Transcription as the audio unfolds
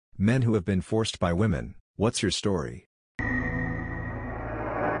Men who have been forced by women, what's your story?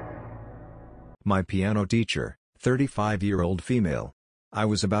 My piano teacher, 35-year-old female. I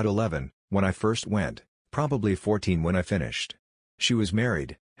was about 11 when I first went, probably 14 when I finished. She was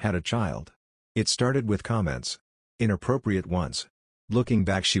married, had a child. It started with comments. Inappropriate ones. Looking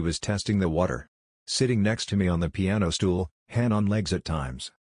back, she was testing the water. Sitting next to me on the piano stool, hand on legs at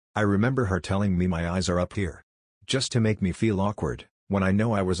times. I remember her telling me my eyes are up here. Just to make me feel awkward, when I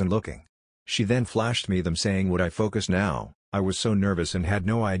know I wasn't looking. She then flashed me them saying, would I focus now? I was so nervous and had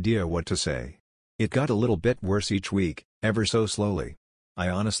no idea what to say. It got a little bit worse each week, ever so slowly. I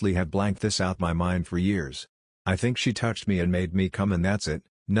honestly have blanked this out my mind for years. I think she touched me and made me come, and that's it,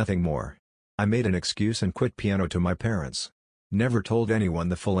 nothing more. I made an excuse and quit piano to my parents. Never told anyone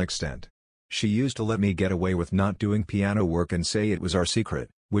the full extent. She used to let me get away with not doing piano work and say it was our secret,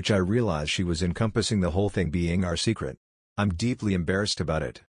 which I realized she was encompassing the whole thing being our secret. I'm deeply embarrassed about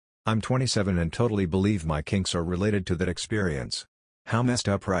it. I'm 27 and totally believe my kinks are related to that experience. How messed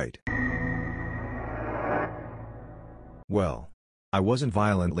up, right? Well, I wasn't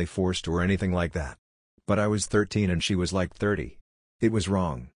violently forced or anything like that. But I was 13 and she was like 30. It was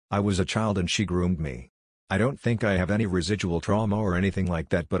wrong. I was a child and she groomed me. I don't think I have any residual trauma or anything like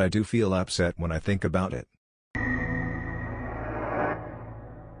that, but I do feel upset when I think about it.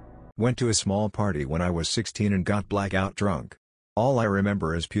 Went to a small party when I was 16 and got blackout drunk. All I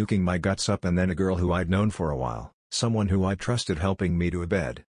remember is puking my guts up and then a girl who I'd known for a while, someone who I trusted, helping me to a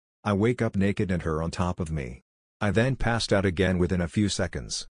bed. I wake up naked and her on top of me. I then passed out again within a few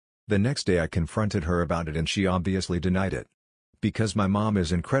seconds. The next day I confronted her about it and she obviously denied it. Because my mom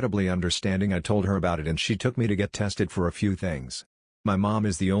is incredibly understanding, I told her about it and she took me to get tested for a few things. My mom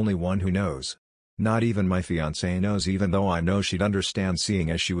is the only one who knows. Not even my fiancée knows, even though I know she'd understand, seeing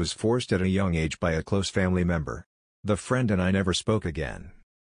as she was forced at a young age by a close family member. The friend and I never spoke again.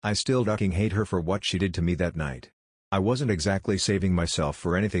 I still fucking hate her for what she did to me that night. I wasn't exactly saving myself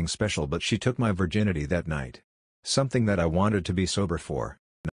for anything special, but she took my virginity that night. Something that I wanted to be sober for.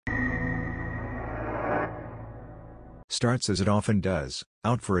 Starts as it often does,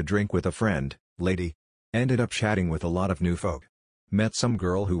 out for a drink with a friend, lady. Ended up chatting with a lot of new folk. Met some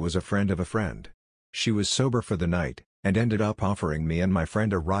girl who was a friend of a friend. She was sober for the night, and ended up offering me and my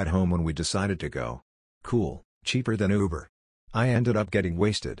friend a ride home when we decided to go. Cool, cheaper than Uber. I ended up getting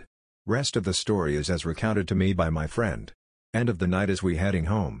wasted. Rest of the story is as recounted to me by my friend. End of the night as we heading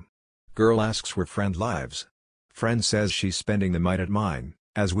home. Girl asks where friend lives. Friend says she's spending the night at mine,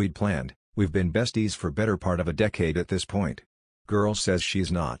 as we'd planned. We've been besties for better part of a decade at this point. Girl says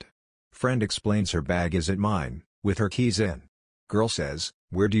she's not. Friend explains her bag is at mine, with her keys in. Girl says,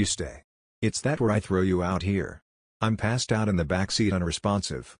 where do you stay? It's that where I throw you out here. I'm passed out in the backseat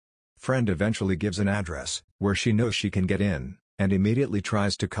unresponsive. Friend eventually gives an address, where she knows she can get in, and immediately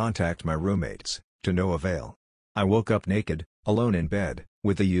tries to contact my roommates, to no avail. I woke up naked, alone in bed,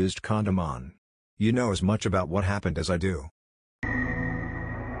 with a used condom on. You know as much about what happened as I do.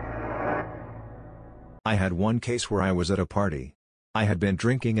 I had one case where I was at a party. I had been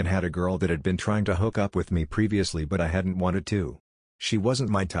drinking and had a girl that had been trying to hook up with me previously, but I hadn't wanted to. She wasn't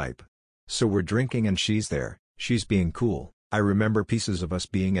my type. So we're drinking and she's there, she's being cool. I remember pieces of us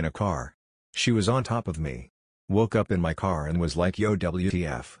being in a car. She was on top of me. Woke up in my car and was like, yo,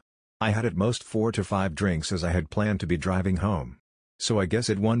 WTF. I had at most 4 to 5 drinks as I had planned to be driving home. So I guess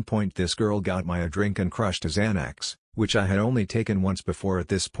at one point this girl got my a drink and crushed a Xanax, which I had only taken once before at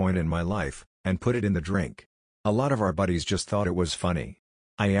this point in my life, and put it in the drink. A lot of our buddies just thought it was funny.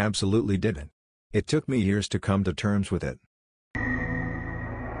 I absolutely didn't. It took me years to come to terms with it.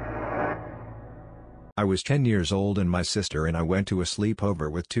 I was 10 years old and my sister and I went to a sleepover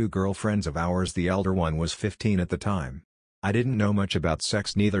with 2 girlfriends of ours. The elder one was 15 at the time. I didn't know much about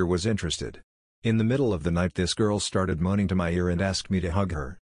sex, neither was interested. In the middle of the night this girl started moaning to my ear and asked me to hug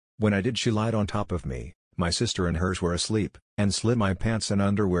her. When I did, she lied on top of me. My sister and hers were asleep, and slid my pants and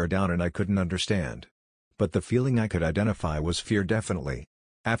underwear down, and I couldn't understand. But the feeling I could identify was fear, definitely.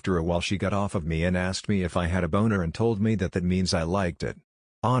 After a while she got off of me and asked me if I had a boner and told me that means I liked it.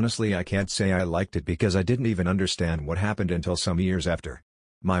 Honestly, I can't say I liked it because I didn't even understand what happened until some years after.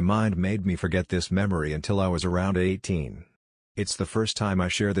 My mind made me forget this memory until I was around 18. It's the first time I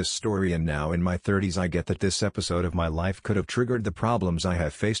share this story, and now in my 30s I get that this episode of my life could have triggered the problems I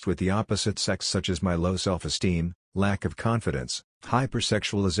have faced with the opposite sex, such as my low self-esteem, lack of confidence,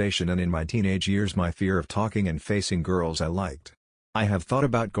 hypersexualization, and in my teenage years my fear of talking and facing girls I liked. I have thought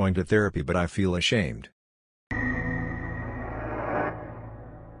about going to therapy, but I feel ashamed.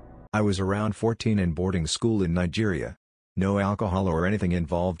 I was around 14 in boarding school in Nigeria. No alcohol or anything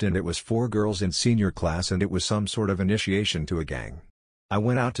involved, and it was 4 girls in senior class, and it was some sort of initiation to a gang. I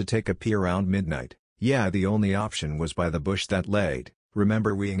went out to take a pee around midnight. Yeah, the only option was by the bush that laid.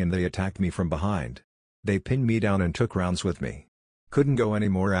 Remember weeing and they attacked me from behind. They pinned me down and took rounds with me. Couldn't go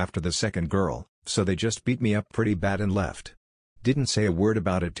anymore after the second girl, so they just beat me up pretty bad and left. Didn't say a word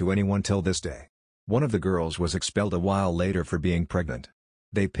about it to anyone till this day. One of the girls was expelled a while later for being pregnant.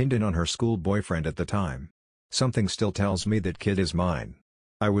 They pinned it on her school boyfriend at the time. Something still tells me that kid is mine.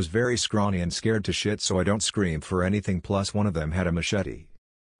 I was very scrawny and scared to shit, so I don't scream for anything, plus one of them had a machete.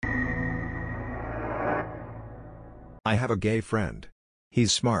 I have a gay friend.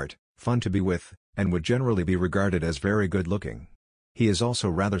 He's smart, fun to be with, and would generally be regarded as very good looking. He is also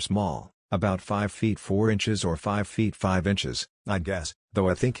rather small, about 5 feet 4 inches or 5 feet 5 inches, I'd guess, though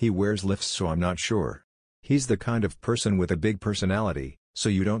I think he wears lifts so I'm not sure. He's the kind of person with a big personality, so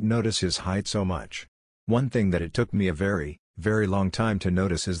you don't notice his height so much. One thing that it took me a very long time to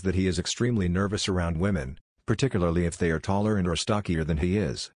notice is that he is extremely nervous around women, particularly if they are taller and or stockier than he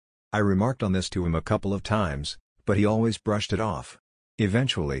is. I remarked on this to him a couple of times, but he always brushed it off.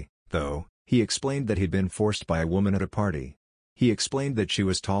 Eventually, though, he explained that he'd been forced by a woman at a party. He explained that she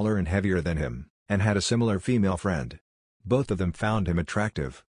was taller and heavier than him, and had a similar female friend. Both of them found him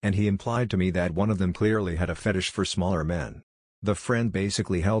attractive, and he implied to me that one of them clearly had a fetish for smaller men. The friend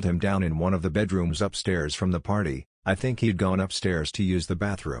basically held him down in one of the bedrooms upstairs from the party. I think he'd gone upstairs to use the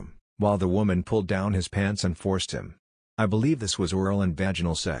bathroom, while the woman pulled down his pants and forced him. I believe this was oral and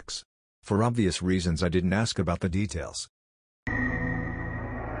vaginal sex. For obvious reasons I didn't ask about the details.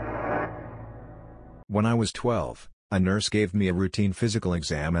 When I was 12, a nurse gave me a routine physical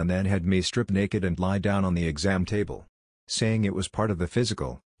exam and then had me strip naked and lie down on the exam table. Saying it was part of the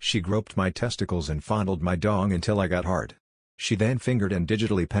physical, she groped my testicles and fondled my dong until I got hard. She then fingered and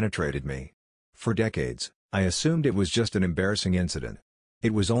digitally penetrated me. For decades, I assumed it was just an embarrassing incident.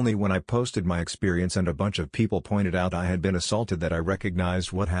 It was only when I posted my experience and a bunch of people pointed out I had been assaulted that I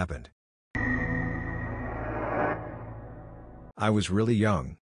recognized what happened. I was really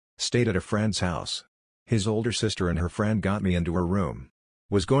young. Stayed at a friend's house. His older sister and her friend got me into her room.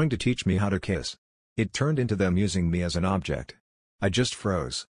 Was going to teach me how to kiss. It turned into them using me as an object. I just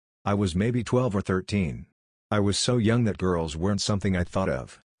froze. I was maybe 12 or 13. I was so young that girls weren't something I thought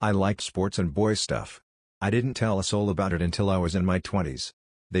of. I liked sports and boy stuff. I didn't tell a soul about it until I was in my 20s.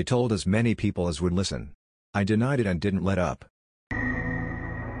 They told as many people as would listen. I denied it and didn't let up.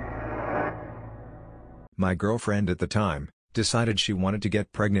 My girlfriend at the time decided she wanted to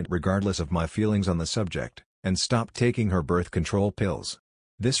get pregnant regardless of my feelings on the subject, and stopped taking her birth control pills.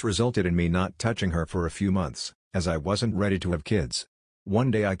 This resulted in me not touching her for a few months, as I wasn't ready to have kids.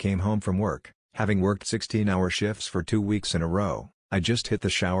 One day I came home from work, having worked 16-hour shifts for 2 weeks in a row. I just hit the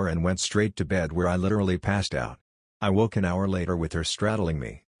shower and went straight to bed where I literally passed out. I woke an hour later with her straddling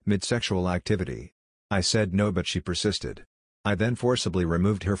me, mid-sexual activity. I said no, but she persisted. I then forcibly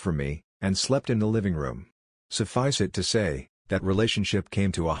removed her from me, and slept in the living room. Suffice it to say, that relationship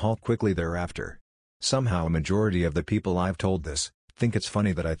came to a halt quickly thereafter. Somehow a majority of the people I've told this, think it's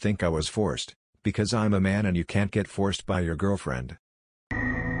funny that I think I was forced, because I'm a man and you can't get forced by your girlfriend.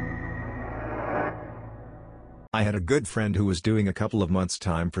 I had a good friend who was doing a couple of months'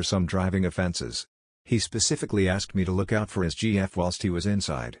 time for some driving offenses. He specifically asked me to look out for his GF whilst he was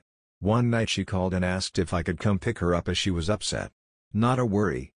inside. One night she called and asked if I could come pick her up as she was upset. Not a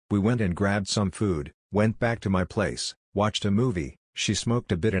worry, we went and grabbed some food, went back to my place, watched a movie, she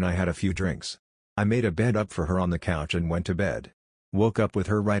smoked a bit and I had a few drinks. I made a bed up for her on the couch and went to bed. Woke up with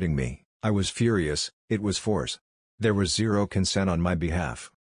her writing me. I was furious, it was force. There was zero consent on my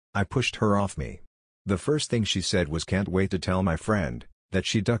behalf. I pushed her off me. The first thing she said was can't wait to tell my friend, that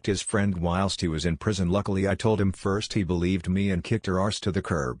she ducked his friend whilst he was in prison. Luckily I told him first, he believed me and kicked her arse to the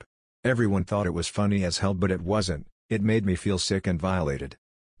curb. Everyone thought it was funny as hell but it wasn't, it made me feel sick and violated.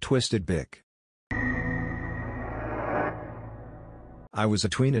 Twisted Bic. I was a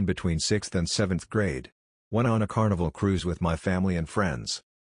tween in between 6th and 7th grade. Went on a carnival cruise with my family and friends.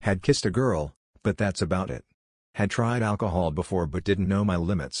 Had kissed a girl, but that's about it. Had tried alcohol before but didn't know my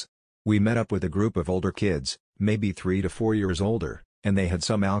limits. We met up with a group of older kids, maybe 3 to 4 years older, and they had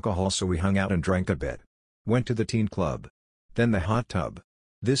some alcohol so we hung out and drank a bit. Went to the teen club. Then the hot tub.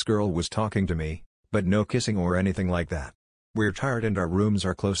 This girl was talking to me, but no kissing or anything like that. We're tired and our rooms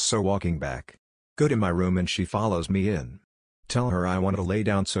are close, so walking back. Go to my room and she follows me in. Tell her I want to lay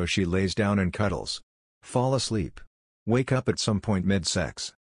down so she lays down and cuddles. Fall asleep. Wake up at some point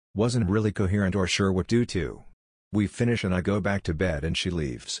mid-sex. Wasn't really coherent or sure what to do. We finish and I go back to bed and she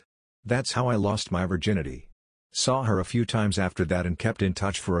leaves. That's how I lost my virginity. Saw her a few times after that and kept in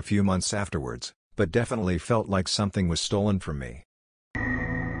touch for a few months afterwards, but definitely felt like something was stolen from me.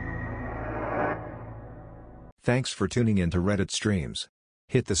 Thanks for tuning in to Reddit Streams.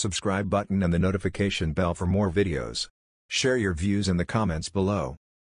 Hit the subscribe button and the notification bell for more videos. Share your views in the comments below.